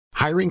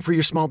Hiring for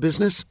your small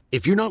business?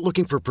 If you're not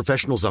looking for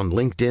professionals on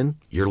LinkedIn,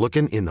 you're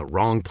looking in the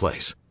wrong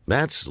place.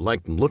 That's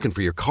like looking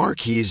for your car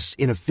keys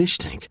in a fish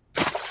tank.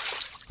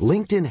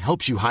 LinkedIn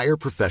helps you hire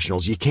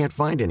professionals you can't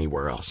find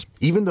anywhere else,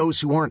 even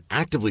those who aren't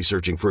actively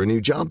searching for a new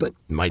job but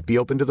might be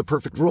open to the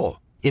perfect role.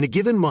 In a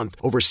given month,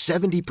 over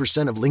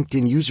 70% of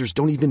LinkedIn users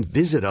don't even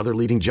visit other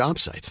leading job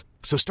sites.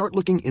 So start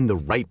looking in the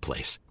right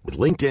place. With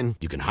LinkedIn,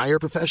 you can hire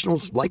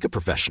professionals like a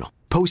professional.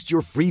 Post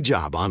your free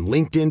job on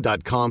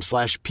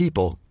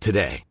linkedin.com/people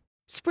today.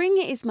 Spring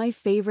is my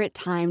favorite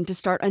time to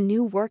start a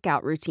new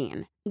workout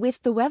routine.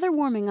 With the weather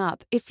warming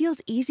up, it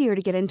feels easier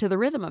to get into the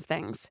rhythm of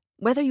things.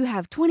 Whether you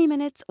have 20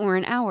 minutes or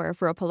an hour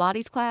for a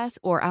Pilates class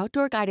or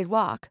outdoor guided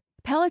walk,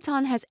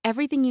 Peloton has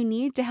everything you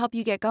need to help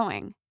you get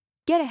going.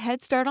 Get a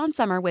head start on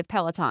summer with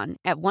Peloton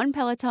at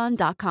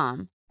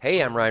onepeloton.com.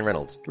 Hey, I'm Ryan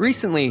Reynolds.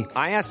 Recently,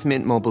 I asked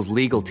Mint Mobile's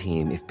legal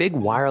team if big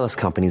wireless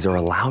companies are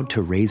allowed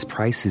to raise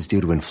prices due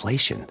to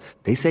inflation.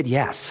 They said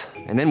yes.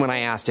 And then when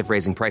I asked if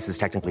raising prices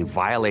technically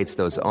violates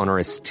those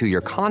onerous two-year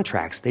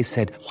contracts, they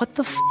said, "What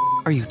the f***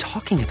 are you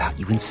talking about,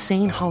 you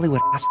insane Hollywood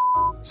ass?"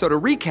 So to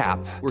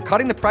recap, we're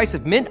cutting the price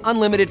of Mint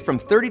Unlimited from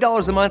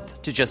 $30 a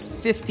month to just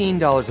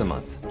 $15 a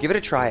month. Give it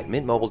a try at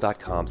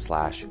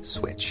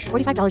mintmobile.com/switch.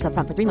 $45 up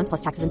front for 3 months plus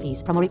taxes and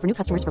fees. Promo rate for new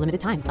customers for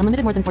limited time.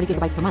 Unlimited more than 40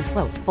 gigabytes per month.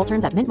 Slows full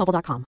terms at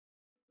mintmobile.com.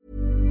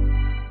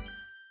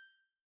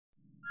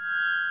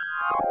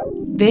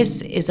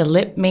 This is a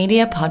Lip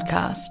Media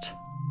podcast.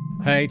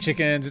 Hey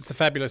chickens, it's the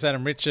fabulous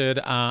Adam Richard.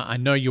 I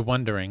know you're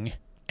wondering,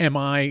 am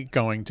I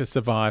going to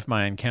survive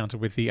my encounter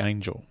with the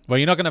angel? Well,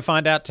 you're not going to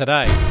find out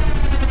today.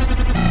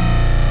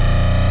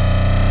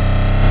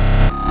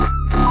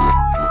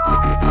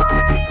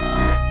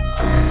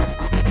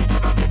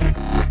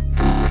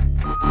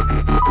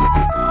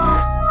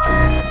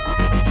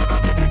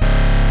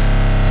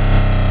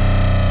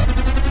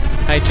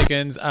 Hey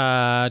chickens,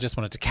 just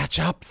wanted to catch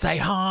up, say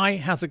hi,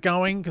 how's it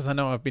going? Because I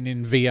know I've been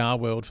in VR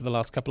world for the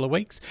last couple of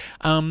weeks.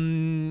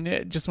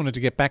 Just wanted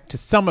to get back to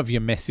some of your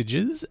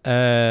messages.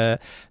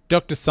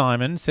 Dr.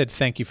 Simon said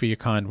thank you for your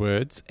kind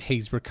words.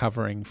 He's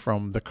recovering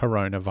from the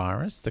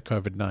coronavirus, the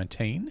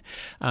COVID-19.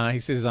 He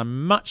says,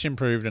 I'm much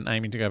improved and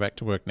aiming to go back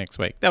to work next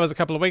week. That was a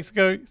couple of weeks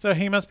ago, so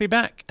he must be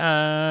back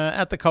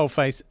at the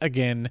coalface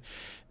again,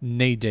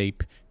 knee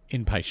deep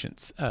in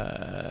patience.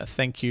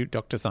 Thank you,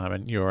 Dr.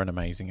 Simon. You're an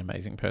amazing,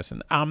 amazing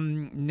person.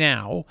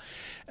 Now,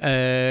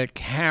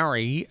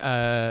 Carrie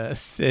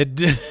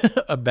said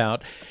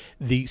about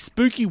the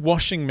spooky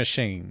washing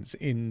machines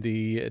in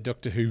the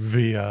Doctor Who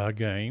VR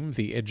game,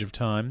 The Edge of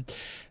Time.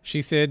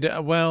 She said,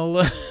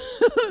 well,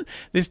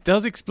 this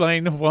does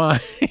explain why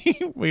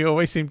we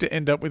always seem to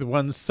end up with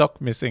one sock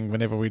missing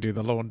whenever we do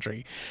the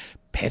laundry.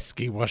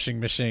 Pesky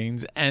washing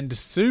machines. And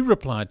Sue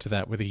replied to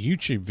that with a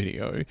YouTube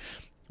video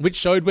which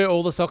showed where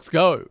all the socks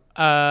go.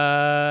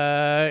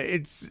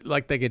 It's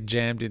like they get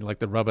jammed in like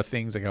the rubber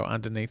things that go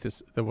underneath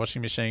the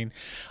washing machine.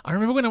 I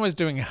remember when I was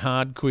doing a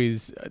hard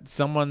quiz,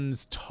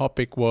 someone's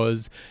topic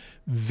was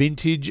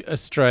vintage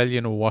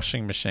Australian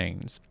washing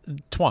machines.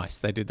 Twice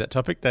they did that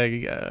topic.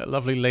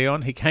 Lovely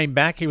Leon, he came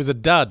back. He was a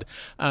dud.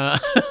 I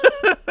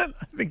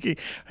think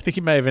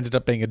he may have ended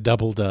up being a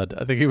double dud.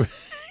 I think he went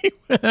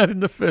out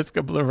in the first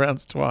couple of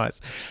rounds twice.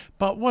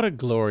 But what a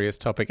glorious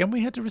topic. And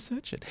we had to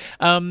research it.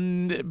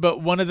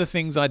 But one of the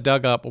things I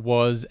dug up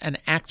was an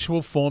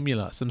actual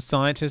formula. Some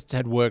scientists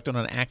had worked on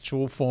an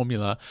actual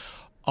formula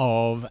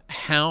of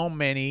how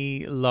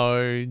many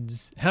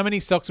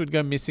socks would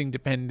go missing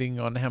depending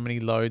on how many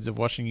loads of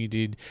washing you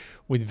did,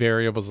 with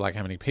variables like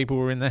how many people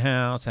were in the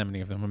house, how many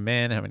of them were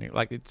men,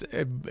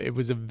 it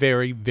was a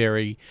very,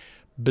 very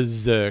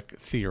berserk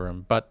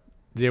theorem, but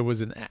there was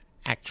an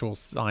actual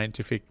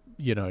scientific,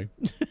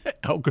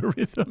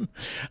 algorithm.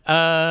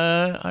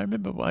 I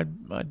remember I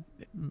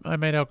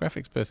made our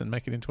graphics person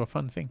make it into a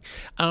fun thing.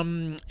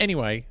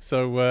 Anyway,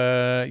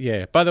 so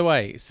yeah. By the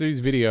way, Sue's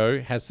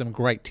video has some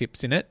great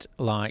tips in it,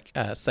 like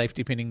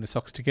safety pinning the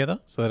socks together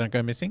so they don't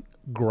go missing.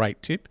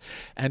 Great tip.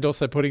 And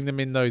also putting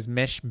them in those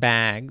mesh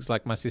bags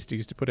like my sister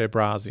used to put her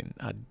bras in.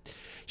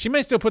 She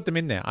may still put them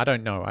in there. I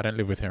don't know. I don't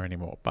live with her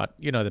anymore. But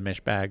you know the mesh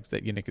bags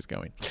that your knickers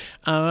go in.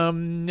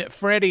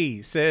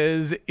 Freddie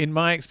says, in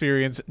my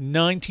experience,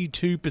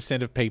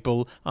 92% of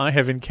people I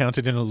have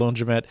encountered in a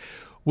laundromat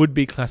would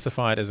be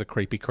classified as a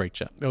creepy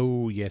creature.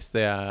 Oh, yes,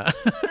 they are.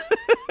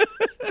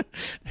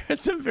 There are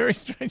some very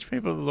strange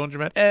people at the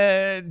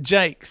laundromat.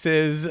 Jake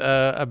says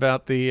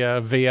about the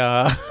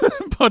VR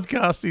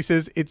podcast, he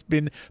says, it's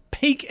been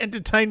peak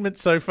entertainment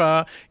so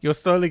far. You're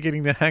slowly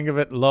getting the hang of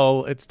it.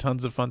 Lol, it's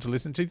tons of fun to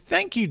listen to.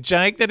 Thank you,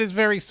 Jake. That is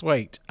very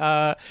sweet.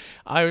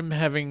 I'm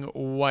having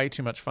way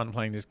too much fun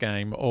playing this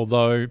game,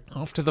 although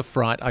after the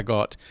fright I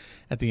got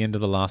at the end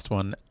of the last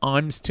one,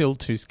 I'm still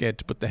too scared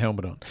to put the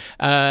helmet on.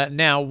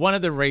 Now, one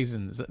of the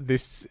reasons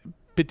this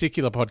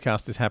particular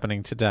podcast is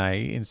happening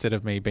today instead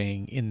of me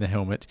being in the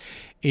helmet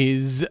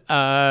is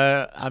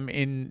I'm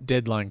in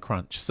deadline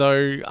crunch.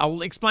 So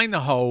I'll explain the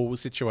whole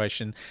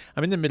situation.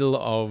 I'm in the middle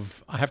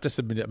of, I have to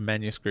submit a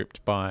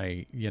manuscript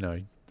by,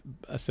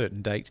 a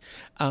certain date.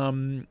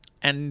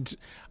 And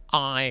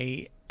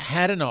I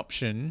had an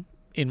option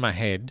in my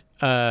head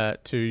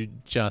to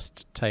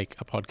just take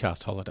a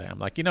podcast holiday. I'm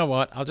like, you know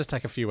what? I'll just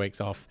take a few weeks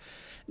off.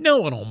 No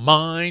one will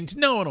mind.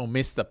 No one will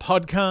miss the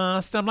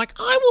podcast. I'm like,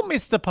 I will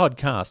miss the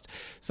podcast.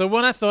 So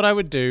what I thought I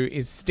would do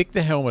is stick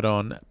the helmet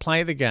on,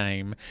 play the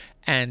game,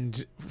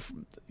 and,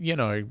 you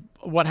know,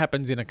 what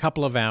happens in a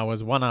couple of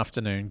hours, one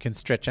afternoon, can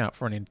stretch out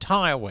for an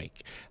entire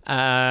week.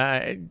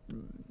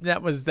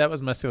 That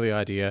was my silly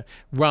idea,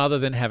 rather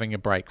than having a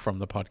break from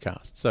the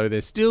podcast. So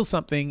there's still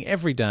something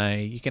every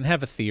day. You can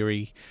have a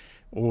theory,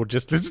 or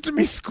just listen to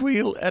me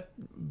squeal at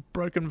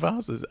broken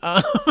vases.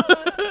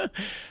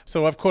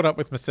 So I've caught up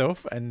with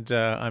myself, and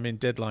I'm in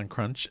deadline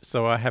crunch,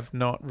 so I have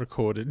not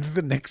recorded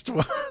the next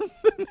one,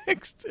 the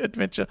next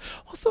adventure.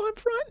 Also, I'm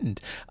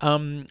frightened.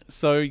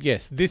 So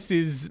yes, this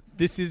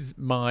is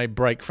my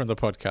break from the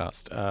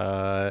podcast.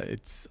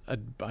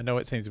 I know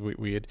it seems a bit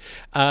weird.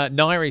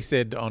 Nairi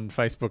said on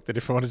Facebook that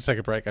if I wanted to take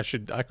a break,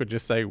 I could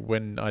just say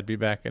when I'd be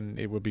back and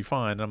it would be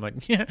fine. And I'm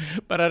like, yeah,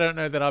 but I don't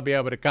know that I'll be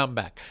able to come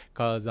back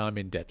because I'm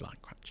in deadline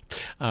crunch.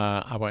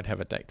 I won't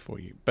have a date for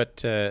you. But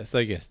so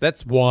yes,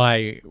 that's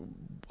why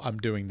I'm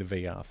doing the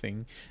VR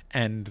thing,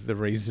 and the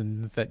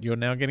reason that you're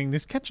now getting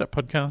this catch-up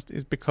podcast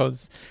is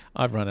because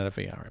I've run out of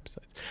VR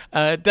episodes.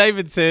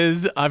 David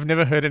says, I've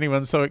never heard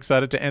anyone so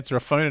excited to answer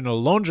a phone in a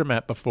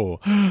laundromat before.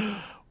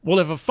 Well,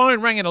 if a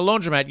phone rang in a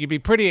laundromat, you'd be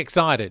pretty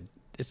excited,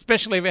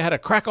 especially if it had a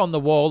crack on the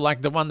wall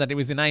like the one that it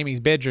was in Amy's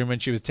bedroom when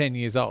she was 10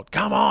 years old.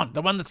 Come on,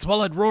 the one that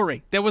swallowed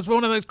Rory. There was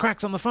one of those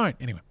cracks on the phone.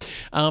 Anyway,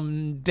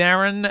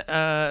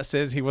 Darren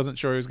says he wasn't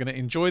sure he was going to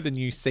enjoy the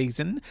new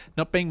season,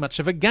 not being much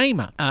of a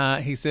gamer.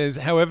 He says,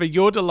 however,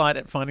 your delight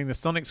at finding the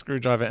sonic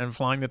screwdriver and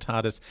flying the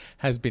TARDIS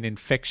has been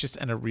infectious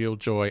and a real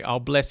joy. Oh,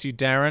 bless you,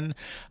 Darren.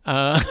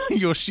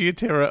 Your sheer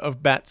terror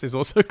of bats is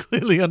also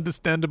clearly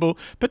understandable,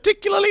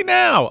 particularly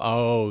now.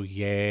 Oh,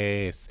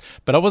 yes.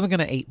 But I wasn't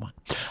going to eat one.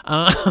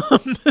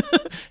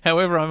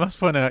 However, I must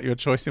point out your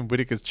choice in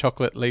Whittaker's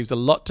chocolate leaves a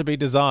lot to be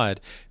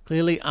desired.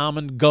 Clearly,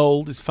 almond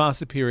gold is far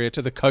superior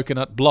to the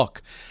coconut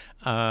block.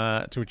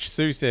 To which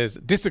Sue says,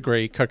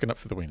 disagree, coconut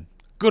for the win.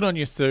 Good on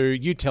you, Sue.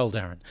 You tell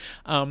Darren.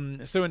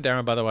 Sue and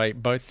Darren, by the way,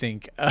 both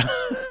think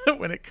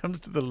when it comes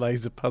to the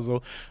laser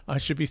puzzle, I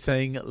should be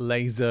saying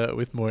laser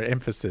with more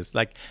emphasis,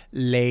 like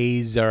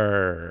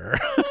laser.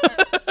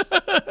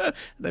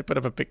 They put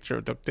up a picture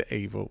of Dr.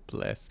 Evil,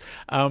 bless.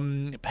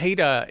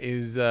 Peter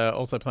is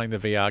also playing the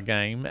VR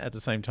game at the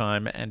same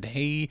time, and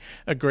he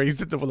agrees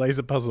that the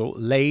laser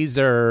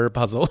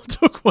puzzle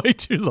took way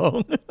too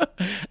long.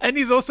 And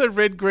he's also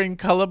red-green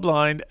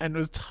colorblind and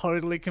was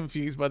totally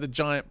confused by the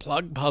giant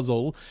plug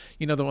puzzle.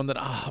 You know, the one that,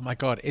 oh my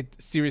God, it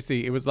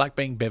was like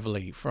being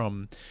Beverly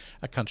from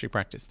A Country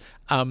Practice.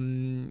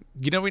 You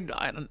know,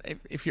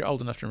 if you're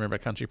old enough to remember A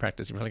Country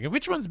Practice, you're probably going,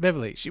 which one's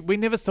Beverly? We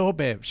never saw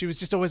Bev. She was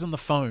just always on the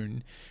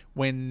phone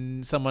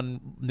when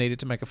someone needed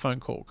to make a phone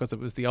call, because it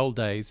was the old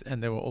days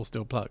and they were all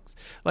still plugs.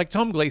 Like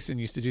Tom Gleason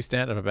used to do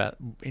stand-up about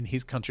in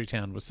his country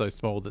town was so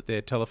small that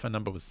their telephone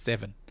number was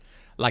 7.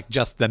 Like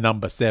just the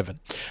number 7.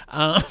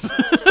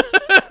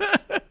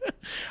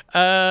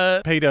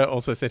 Peter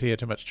also said he had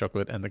too much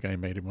chocolate and the game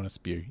made him want to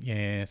spew.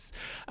 Yes.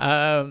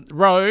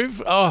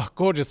 Rove,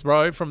 gorgeous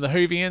Rove from the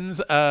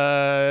Whovians,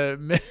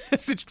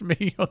 messaged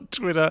me on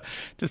Twitter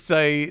to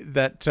say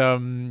that,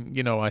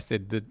 I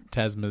said that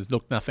Tasmas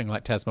looked nothing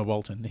like Tasma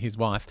Walton, his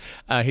wife.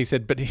 He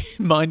said, but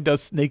mine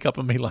does sneak up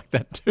on me like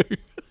that too.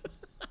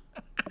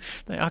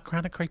 They are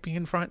kind of creepy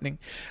and frightening.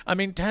 I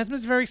mean,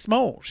 Tasma's very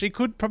small. She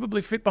could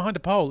probably fit behind a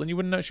pole and you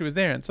wouldn't know she was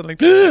there. And suddenly,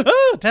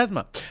 oh,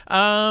 Tasma.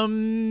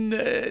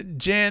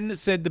 Jen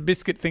said the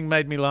biscuit thing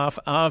made me laugh.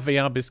 Are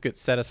VR biscuits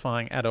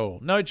satisfying at all?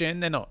 No, Jen,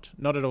 they're not.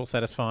 Not at all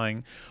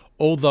satisfying.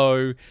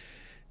 Although,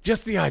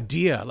 just the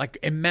idea, like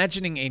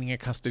imagining eating a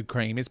custard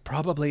cream is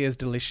probably as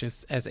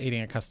delicious as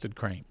eating a custard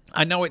cream.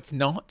 I know it's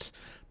not.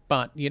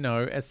 But, you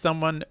know, as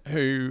someone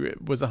who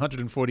was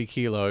 140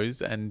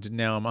 kilos and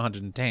now I'm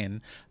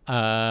 110,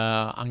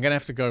 I'm going to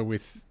have to go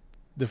with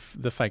the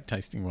fake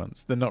tasting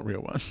ones, the not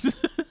real ones.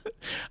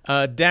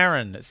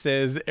 Darren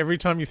says, every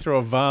time you throw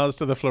a vase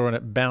to the floor and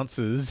it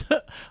bounces,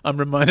 I'm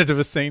reminded of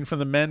a scene from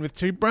The Man with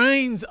Two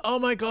Brains. Oh,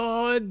 my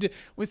God.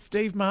 With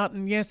Steve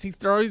Martin. Yes, he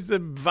throws the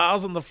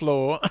vase on the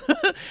floor.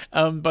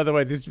 By the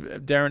way,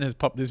 Darren has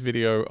popped this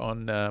video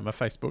on my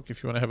Facebook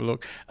if you want to have a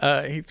look.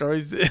 He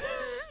throws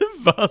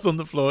vase on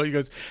the floor. He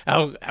goes,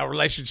 our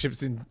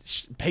relationship's in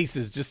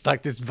pieces, just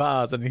like this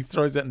vase. And he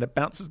throws it and it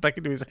bounces back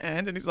into his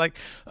hand. And he's like,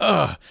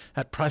 oh,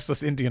 that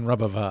priceless Indian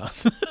rubber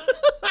vase.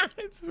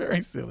 It's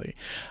very silly.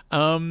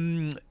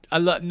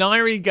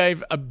 Nairi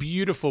gave a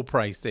beautiful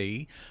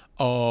précis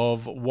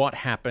of what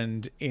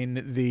happened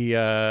in the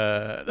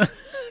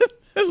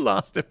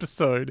last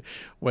episode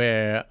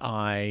where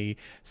I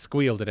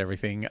squealed at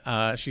everything.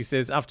 She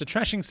says, after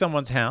trashing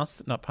someone's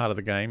house, not part of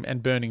the game,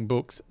 and burning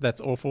books,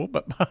 that's awful,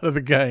 but part of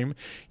the game,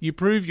 you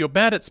prove you're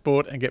bad at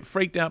sport and get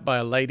freaked out by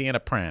a lady in a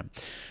pram.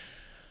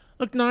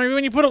 Look, Nairi,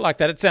 when you put it like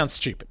that, it sounds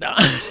stupid.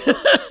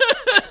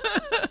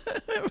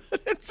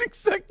 That's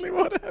exactly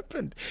what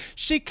happened.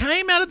 She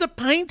came out of the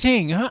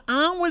painting. Her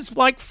arm was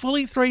like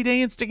fully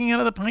 3D and sticking out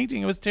of the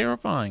painting. It was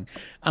terrifying.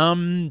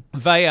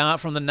 They are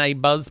from the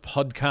Neighbours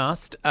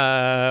podcast,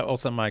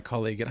 also my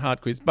colleague at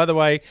Hard Quiz. By the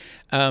way,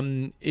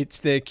 it's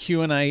their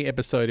Q&A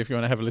episode if you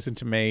want to have a listen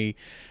to me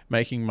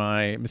making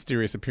my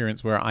mysterious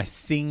appearance where I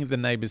sing the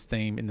Neighbours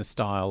theme in the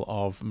style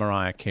of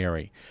Mariah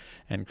Carey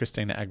and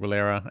Christina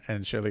Aguilera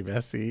and Shirley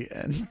Bassey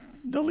and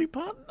Dolly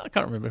Parton. I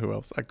can't remember who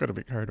else. I got a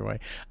bit carried away.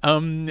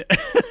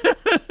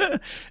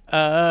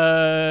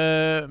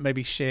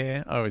 Maybe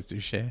Cher. I always do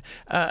Cher.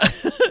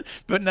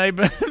 But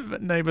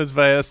Neighbours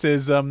Vaya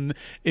says,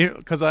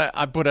 because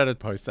I put out a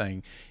post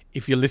saying,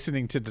 if you're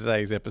listening to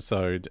today's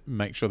episode,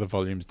 make sure the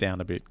volume's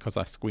down a bit because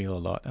I squeal a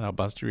lot and I'll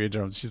bust your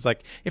eardrums. She's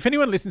like, if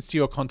anyone listens to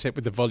your content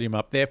with the volume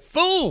up, they're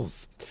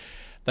fools.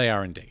 They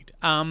are indeed.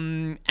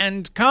 And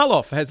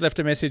Karloff has left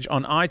a message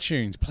on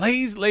iTunes.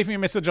 Please leave me a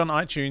message on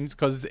iTunes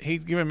because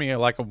he's given me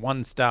like a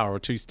 1 star or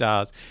 2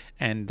 stars,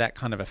 and that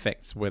kind of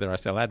affects whether I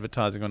sell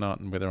advertising or not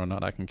and whether or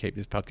not I can keep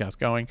this podcast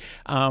going.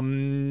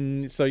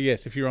 So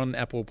yes, if you're on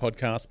Apple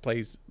Podcasts,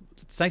 please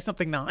say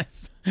something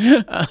nice.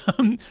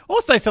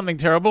 Or say something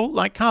terrible,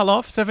 like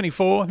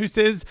Karloff74, who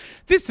says,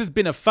 this has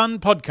been a fun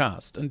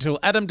podcast until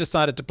Adam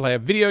decided to play a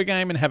video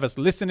game and have us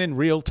listen in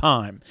real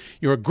time.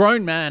 You're a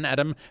grown man,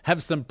 Adam.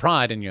 Have some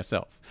pride in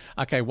yourself.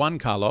 Okay, 1,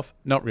 Karloff,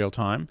 not real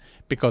time,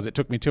 because it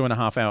took me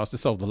 2.5 hours to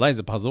solve the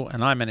laser puzzle,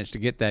 and I managed to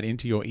get that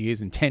into your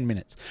ears in 10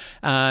 minutes.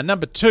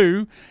 Number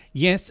 2,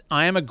 yes,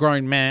 I am a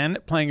grown man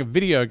playing a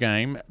video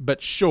game,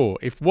 but sure,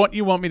 if what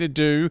you want me to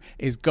do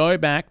is go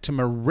back to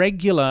my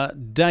regular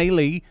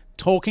daily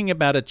talking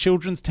about a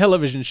children's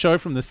television show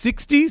from the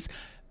 60s,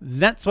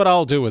 that's what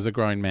I'll do as a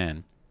grown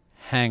man.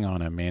 Hang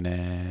on a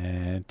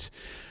minute.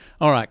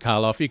 All right,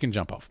 Karloff, you can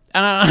jump off.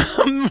 I'll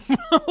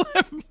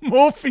have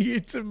more for you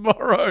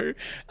tomorrow.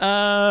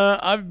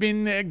 I've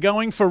been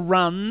going for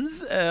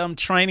runs. I'm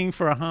training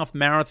for a half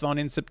marathon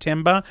in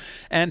September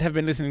and have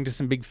been listening to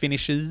some big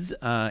finishes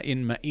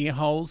in my ear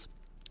holes.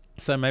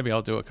 So maybe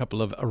I'll do a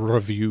couple of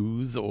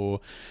reviews or,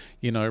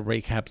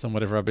 recaps on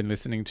whatever I've been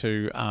listening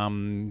to,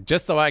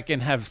 just so I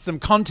can have some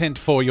content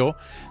for you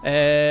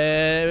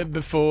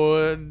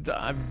before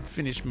I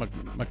finish my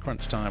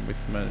crunch time with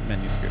my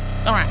manuscript.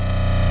 All right.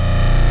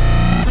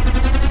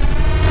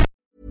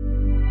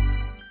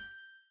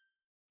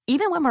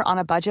 Even when we're on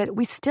a budget,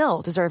 we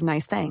still deserve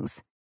nice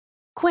things.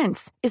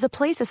 Quince is a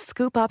place to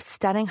scoop up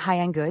stunning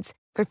high-end goods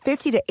for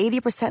 50 to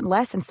 80%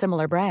 less than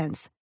similar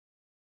brands.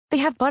 They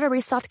have buttery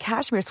soft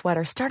cashmere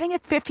sweaters starting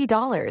at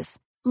 $50,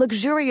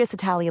 luxurious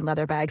Italian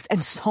leather bags,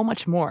 and so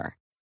much more.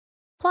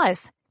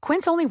 Plus,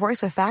 Quince only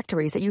works with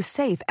factories that use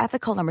safe,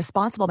 ethical, and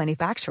responsible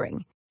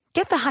manufacturing.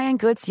 Get the high-end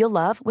goods you'll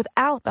love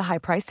without the high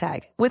price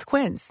tag with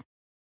Quince.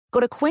 Go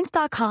to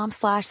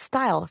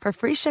quince.com/style for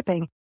free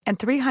shipping and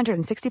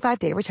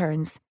 365-day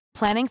returns.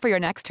 Planning for your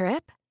next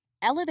trip?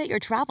 Elevate your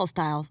travel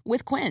style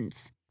with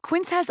Quince.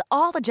 Quince has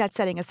all the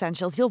jet-setting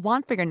essentials you'll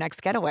want for your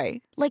next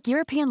getaway, like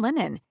European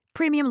linen,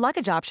 premium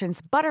luggage options,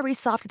 buttery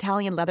soft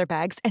Italian leather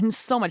bags, and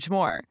so much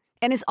more.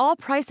 And is all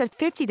priced at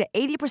 50 to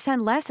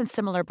 80% less than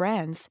similar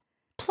brands.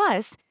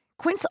 Plus,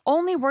 Quince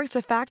only works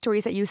with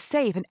factories that use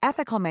safe and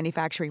ethical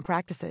manufacturing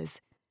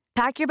practices.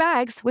 Pack your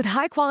bags with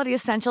high-quality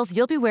essentials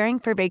you'll be wearing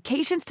for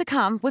vacations to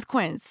come with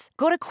Quince.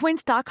 Go to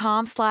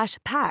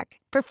quince.com/pack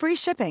for free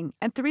shipping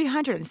and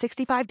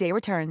 365-day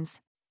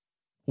returns.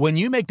 When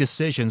you make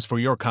decisions for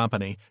your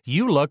company,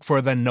 you look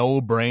for the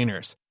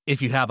no-brainers.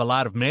 If you have a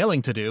lot of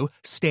mailing to do,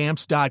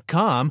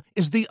 Stamps.com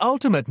is the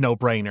ultimate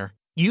no-brainer.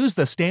 Use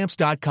the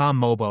Stamps.com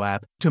mobile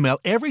app to mail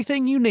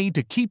everything you need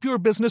to keep your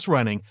business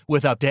running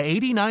with up to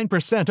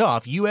 89%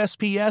 off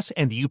USPS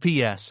and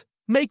UPS.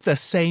 Make the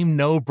same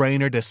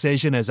no-brainer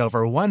decision as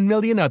over 1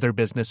 million other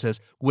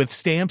businesses with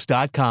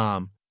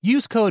Stamps.com.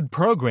 Use code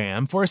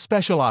PROGRAM for a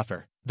special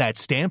offer.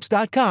 That's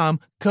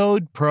Stamps.com,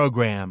 code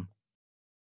PROGRAM.